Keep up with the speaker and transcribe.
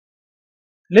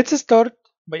Let's start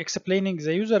by explaining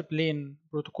the user plane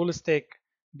protocol stack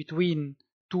between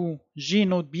two G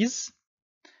node Bs,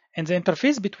 and the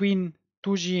interface between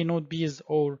two G node Bs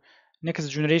or next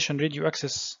generation radio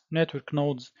access network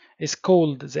nodes is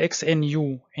called the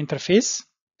XNU interface.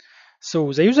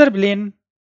 So the user plane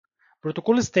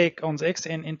protocol stack on the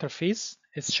XN interface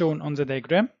is shown on the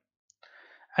diagram,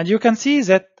 and you can see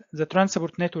that the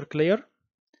transport network layer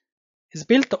is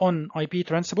built on IP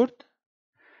transport,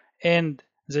 and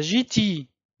the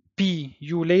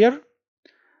GTPU layer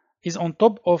is on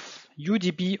top of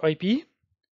UDP IP,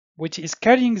 which is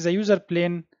carrying the user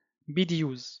plane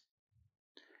BDUs.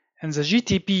 And the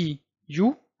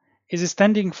GTPU is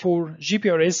standing for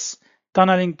GPRS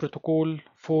tunneling protocol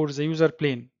for the user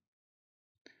plane.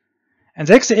 And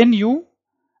the XNU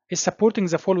is supporting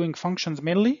the following functions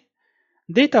mainly: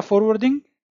 data forwarding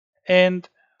and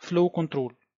flow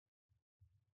control.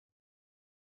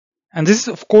 And this is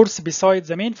of course besides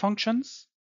the main functions,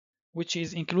 which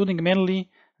is including mainly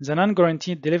the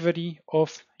non-guaranteed delivery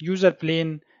of user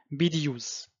plane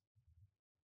BDUs.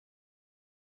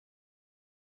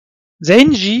 The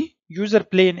NG user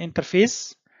plane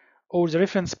interface, or the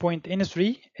reference point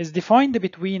N3, is defined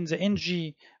between the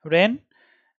NG RAN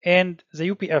and the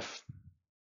UPF.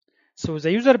 So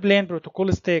the user plane protocol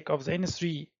stack of the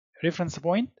N3 reference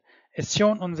point is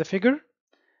shown on the figure,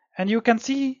 and you can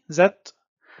see that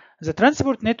the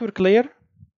transport network layer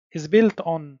is built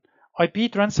on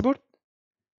IP transport,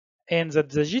 and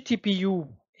that the GTPU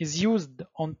is used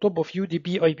on top of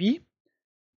UDP IP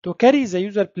to carry the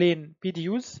user plane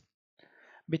PDUs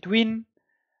between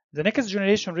the next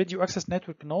generation radio access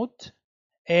network node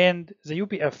and the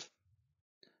UPF.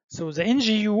 So the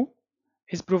NGU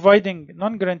is providing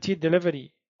non-guaranteed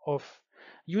delivery of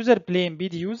user plane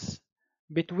PDUs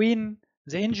between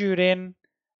the NGU RAN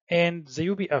and the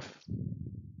UPF.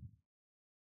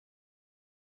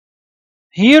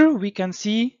 Here we can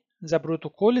see the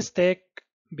protocol stack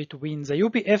between the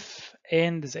UPF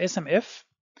and the SMF,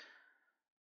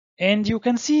 and you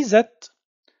can see that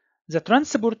the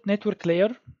transport network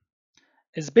layer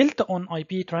is built on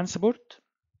IP transport,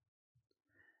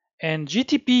 and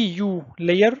GTPU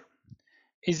layer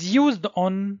is used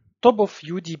on top of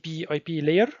UDP IP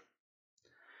layer,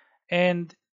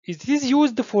 and it is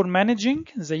used for managing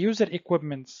the user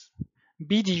equipment's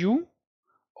BDU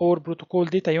or protocol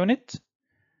data unit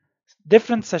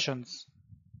different sessions.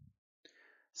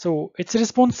 So its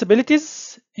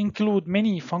responsibilities include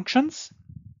many functions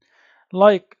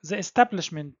like the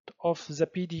establishment of the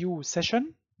PDU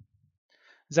session,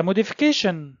 the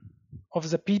modification of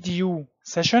the PDU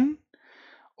session,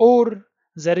 or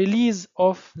the release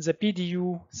of the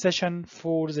PDU session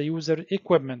for the user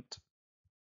equipment.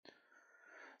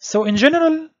 So in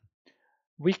general,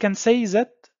 we can say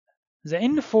that the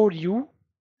N4U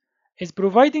is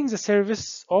providing the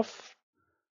service of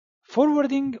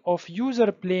forwarding of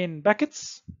user plane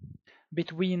packets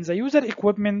between the user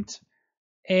equipment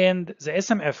and the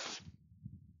SMF.